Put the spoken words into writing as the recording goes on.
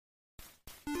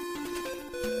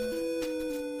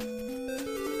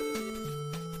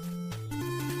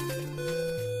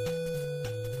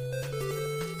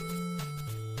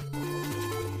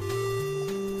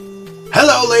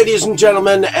Hello, ladies and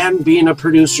gentlemen, and being a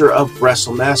producer of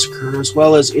Wrestle Massacre as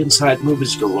well as Inside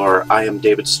Movies Galore, I am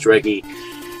David Strege,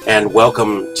 and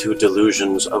welcome to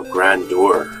Delusions of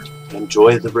Grandeur.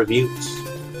 Enjoy the reviews.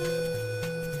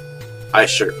 I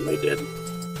certainly did.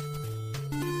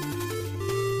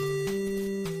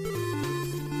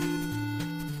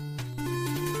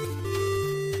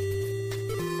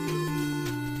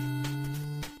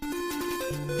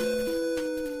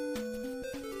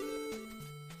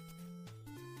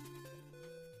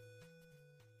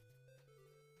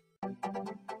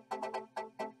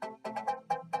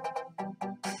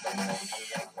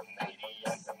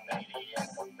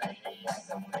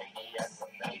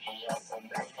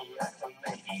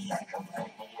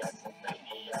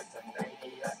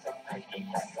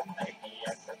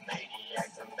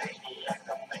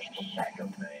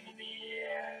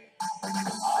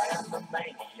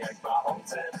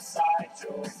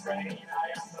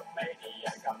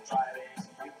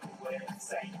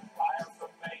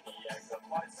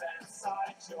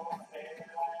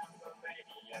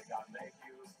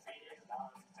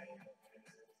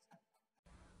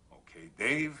 Okay,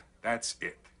 Dave, that's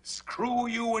it. Screw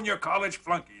you and your college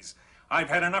flunkies. I've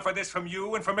had enough of this from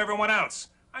you and from everyone else.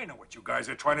 I know what you guys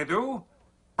are trying to do.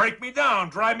 Break me down,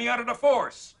 drive me out of the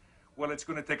force. Well, it's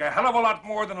going to take a hell of a lot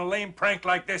more than a lame prank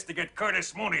like this to get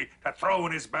Curtis Mooney to throw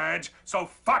in his badge, so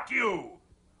fuck you.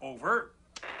 Over.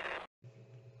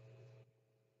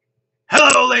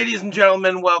 Hello, ladies and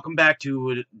gentlemen. Welcome back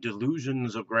to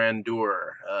Delusions of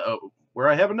Grandeur, where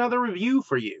I have another review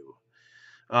for you.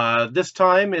 This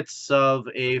time it's of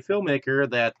a filmmaker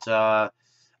that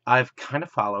I've kind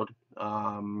of followed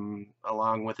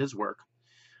along with his work.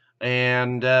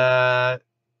 And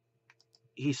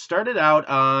he started out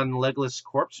on Legless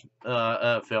Corpse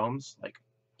films, like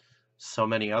so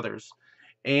many others.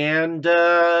 And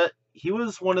he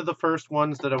was one of the first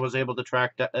ones that I was able to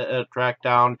track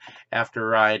down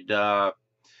after I'd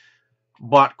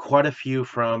bought quite a few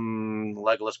from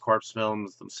Legless Corpse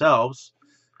films themselves,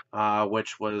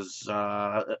 which was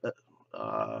a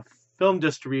film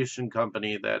distribution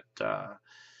company that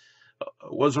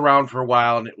was around for a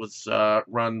while, and it was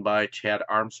run by Chad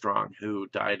Armstrong, who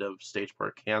died of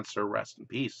stage-4 cancer. Rest in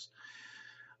peace.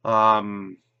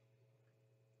 I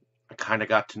kind of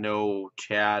got to know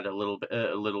Chad a little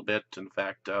bit. In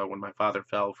fact, when my father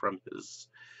fell from his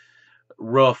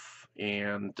roof,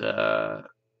 and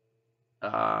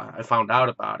I found out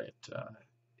about it,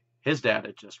 his dad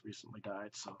had just recently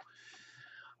died, so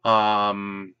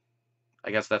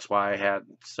I guess that's why I had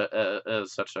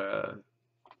such a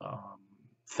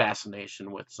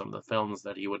fascination with some of the films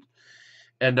that he would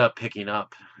end up picking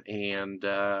up. And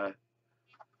The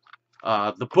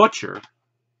Butcher,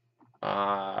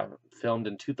 filmed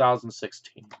in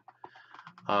 2016,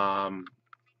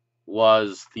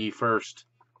 was the first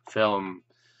film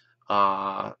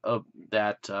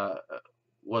that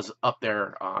was up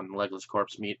there on Legless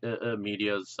Corpse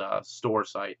Media's store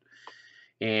site.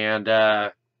 And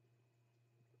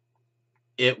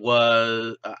it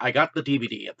was, I got the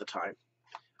DVD at the time.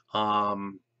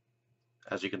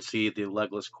 As you can see, the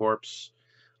Legless Corpse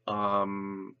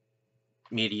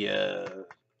Media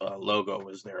logo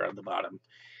is there on the bottom.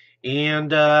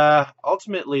 And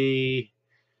ultimately,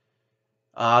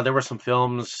 there were some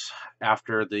films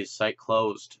after the site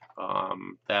closed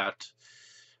that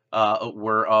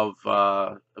were of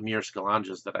Emir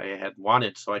Skalonja's that I had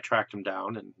wanted, so I tracked him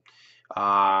down, and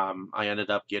I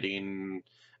ended up getting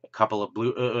a couple of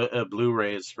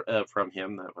Blu-rays from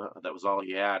him. That was all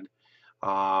he had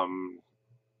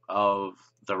of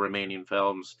the remaining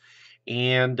films,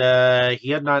 and he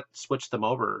had not switched them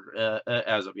over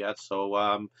as of yet, so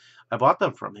I bought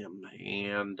them from him,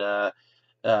 and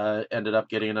ended up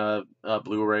getting a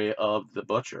Blu-ray of The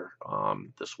Butcher.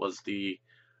 This was the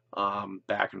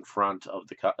back and front of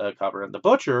the cover, and The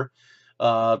Butcher,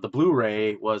 the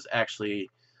Blu-ray, was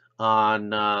actually on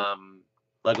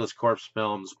Legless Corpse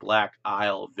Films' Black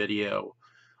Isle Video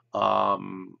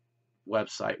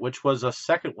website, which was a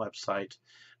second website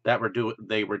that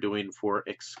they were doing for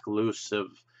exclusive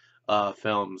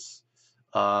films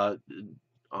of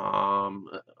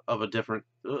a different,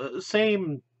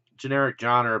 same generic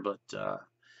genre, but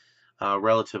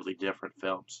relatively different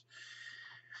films.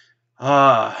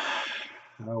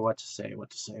 What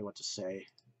to say.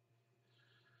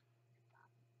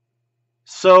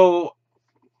 So,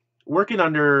 working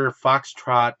under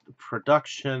Foxtrot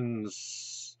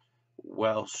Productions,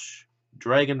 Welsh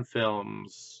Dragon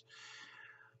Films,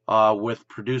 with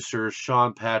producer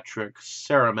Sean Patrick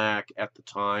Saramac at the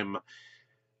time.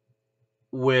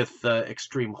 With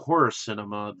extreme horror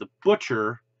cinema, The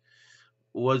Butcher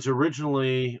was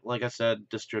originally, like I said,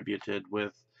 distributed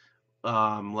with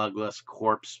Legless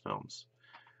Corpse Films,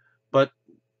 but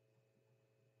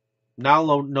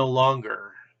now no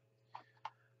longer.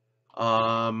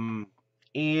 And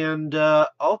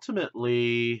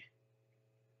ultimately,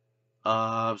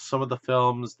 some of the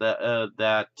films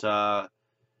that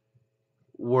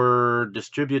were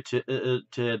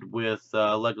distributed with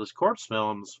Legless Corpse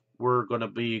Films were going to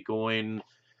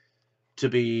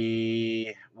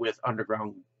be with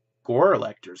Underground Gore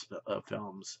Electors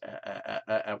films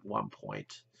at one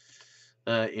point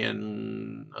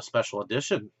in a special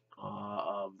edition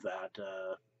of that.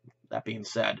 That being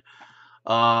said,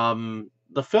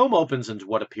 the film opens into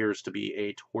what appears to be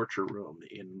a torture room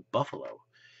in Buffalo,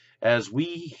 as we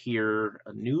hear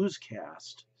a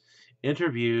newscast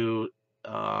interview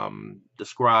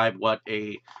describe what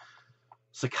a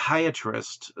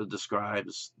psychiatrist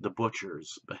describes the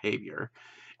butcher's behavior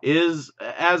is,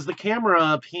 as the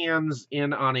camera pans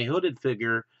in on a hooded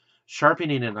figure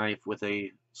sharpening a knife with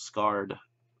a scarred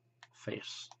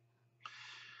face.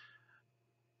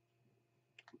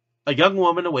 A young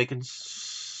woman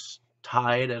awakens,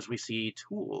 tied as we see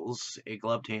tools, a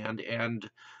gloved hand, and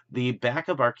the back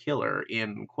of our killer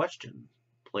in question,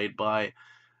 played by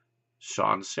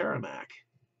Sean Saramac,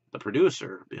 the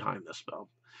producer behind this film.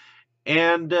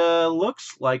 And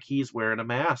looks like he's wearing a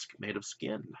mask made of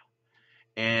skin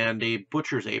and a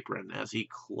butcher's apron as he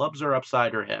clubs her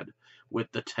upside her head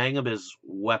with the tang of his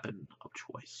weapon of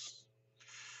choice.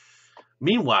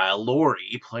 Meanwhile,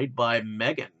 Lori, played by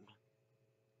Megan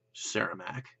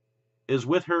Saramac, is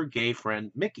with her gay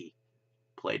friend Mickey,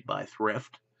 played by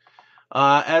Thrift,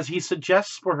 as he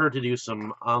suggests for her to do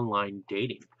some online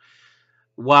dating.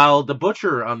 While the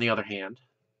butcher, on the other hand,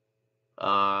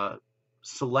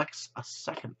 selects a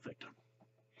second victim.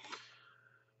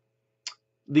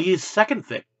 The second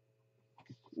victim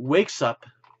wakes up,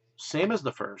 same as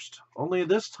the first, only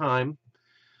this time,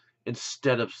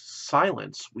 instead of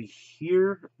silence, we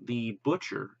hear the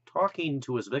butcher talking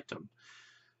to his victim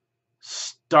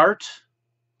start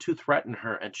to threaten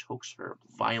her and chokes her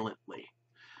violently.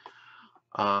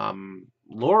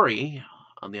 Lori,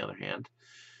 on the other hand,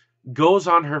 goes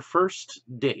on her first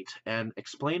date and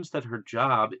explains that her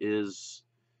job is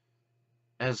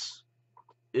a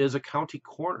county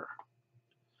coroner.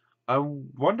 I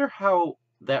wonder how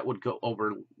that would go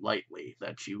over lightly,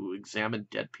 that you examine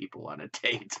dead people on a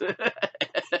date.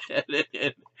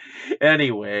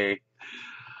 Anyway,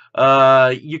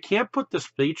 you can't put this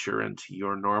feature into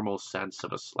your normal sense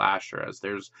of a slasher, as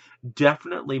there's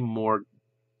definitely more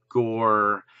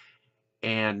gore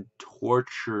and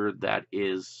torture that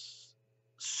is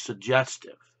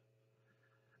suggestive.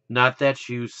 Not that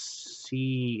you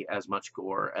see as much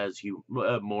gore as you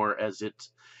more as it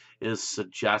is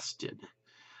suggested,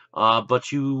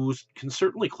 but you can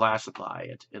certainly classify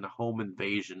it in a home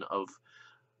invasion of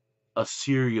a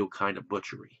serial kind of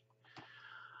butchery.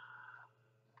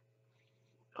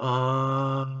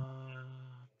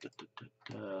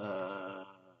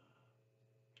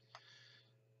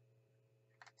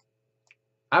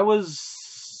 I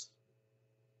was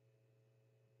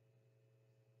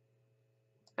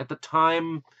at the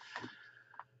time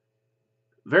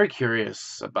very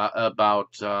curious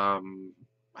about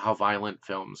how violent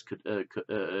films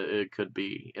could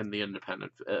be in the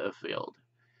independent field.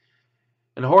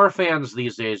 And horror fans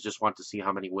these days just want to see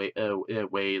how many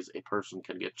ways a person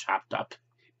can get chopped up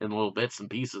in little bits and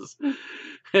pieces.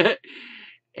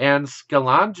 And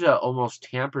Skalonja almost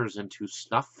tampers into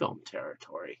snuff film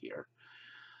territory here.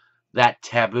 That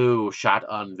taboo shot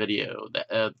on video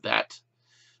that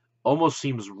almost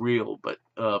seems real, but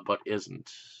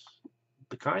isn't.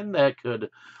 The kind that could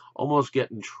almost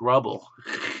get in trouble.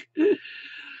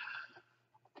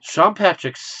 Sean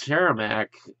Patrick Saramac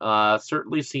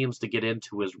certainly seems to get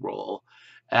into his role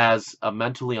as a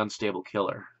mentally unstable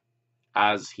killer,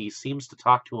 as he seems to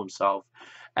talk to himself,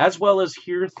 as well as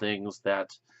hear things that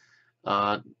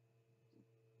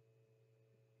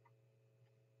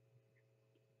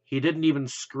he didn't even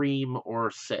scream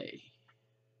or say.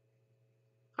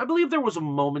 I believe there was a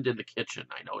moment in the kitchen,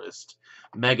 I noticed,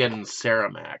 Megan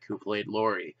Saramac, who played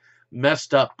Lori,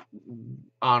 messed up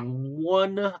on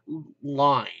one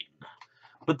line.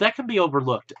 But that can be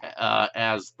overlooked,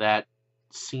 as that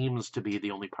seems to be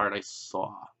the only part I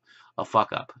saw a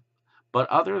fuck up. But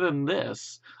other than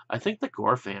this, I think the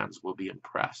gore fans will be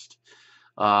impressed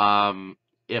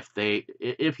if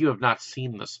you have not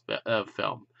seen this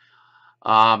film.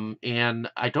 And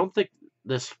I don't think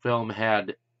this film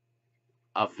had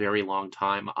a very long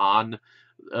time on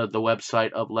the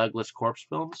website of Legless Corpse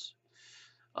Films.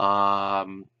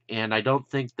 And I don't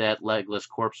think that Legless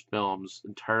Corpse Films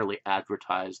entirely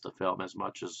advertised the film as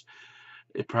much as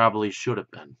it probably should have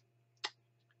been.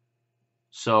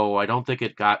 So I don't think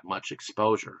it got much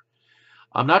exposure.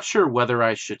 I'm not sure whether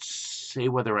I should say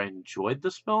whether I enjoyed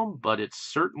this film, but it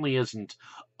certainly isn't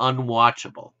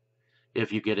unwatchable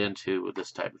if you get into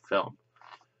this type of film.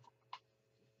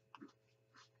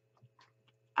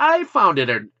 I found it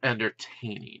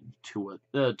entertaining to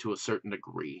a certain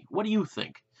degree. What do you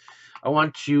think? I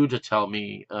want you to tell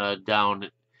me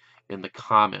down in the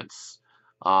comments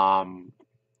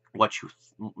what you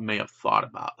may have thought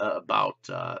about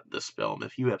this film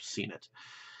if you have seen it.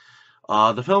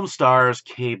 The film stars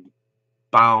Kay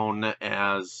Bown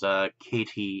as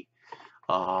Katie,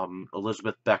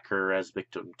 Elizabeth Becker as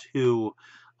Victim 2,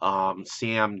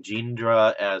 Sam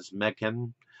Jindra as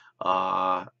Megan,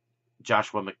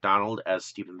 Joshua McDonald as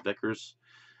Stephen Vickers,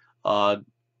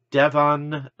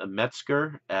 Devon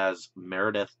Metzger as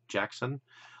Meredith Jackson,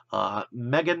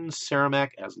 Megan Saramack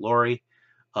as Lori,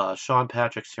 Sean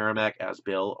Patrick Saramack as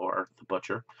Bill, or the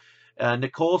Butcher,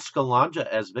 Nicole Skalonja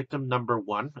as victim number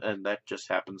 1, and that just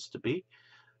happens to be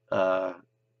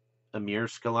Emir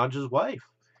Skalonja's wife,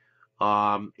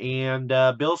 and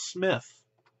Bill Smith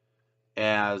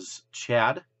as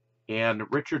Chad, and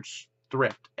Richard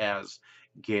Thrift as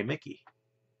Gay Mickey.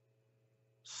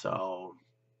 So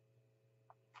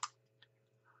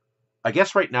I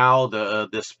guess right now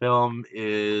this film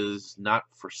is not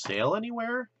for sale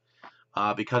anywhere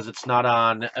because it's not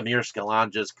on Emir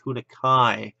Skalonja's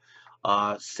Kunakai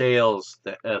sales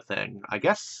thing. I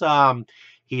guess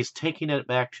he's taking it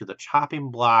back to the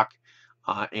chopping block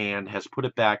and has put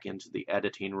it back into the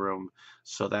editing room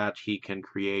so that he can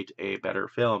create a better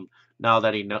film. Now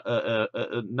that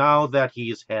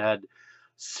he's had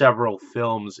several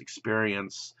films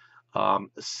experience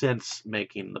since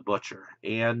making The Butcher,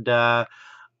 and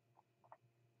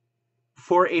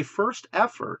for a first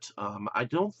effort, I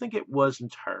don't think it was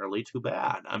entirely too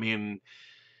bad. I mean,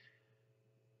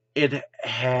 it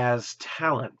has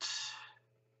talent.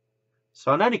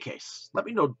 So in any case, let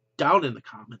me know down in the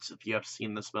comments if you have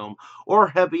seen this film or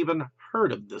have even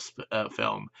heard of this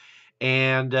film.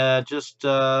 And just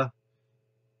let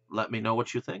me know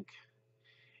what you think.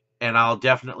 And I'll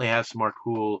definitely have some more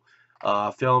cool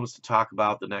films to talk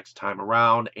about the next time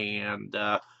around. And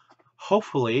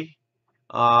hopefully,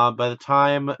 by the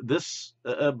time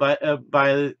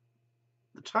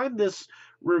this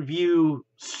review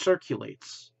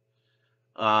circulates,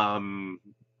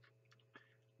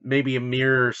 maybe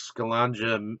Emir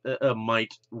Skalonja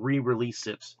might re-release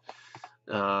it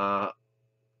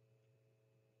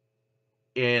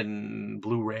in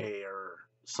Blu-ray or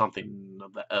something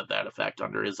of that effect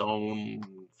under his own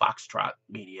Foxtrot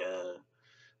Media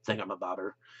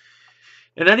thingamabobber.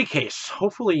 In any case,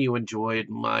 hopefully you enjoyed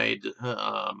my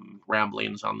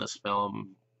ramblings on this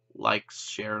film. Like,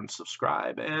 share, and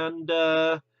subscribe, and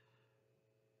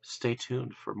stay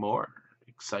tuned for more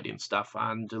exciting stuff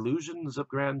on Delusions of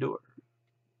Grandeur.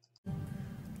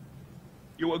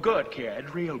 You were good,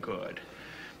 kid, real good.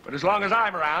 But as long as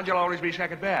I'm around, you'll always be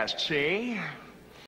second best, see?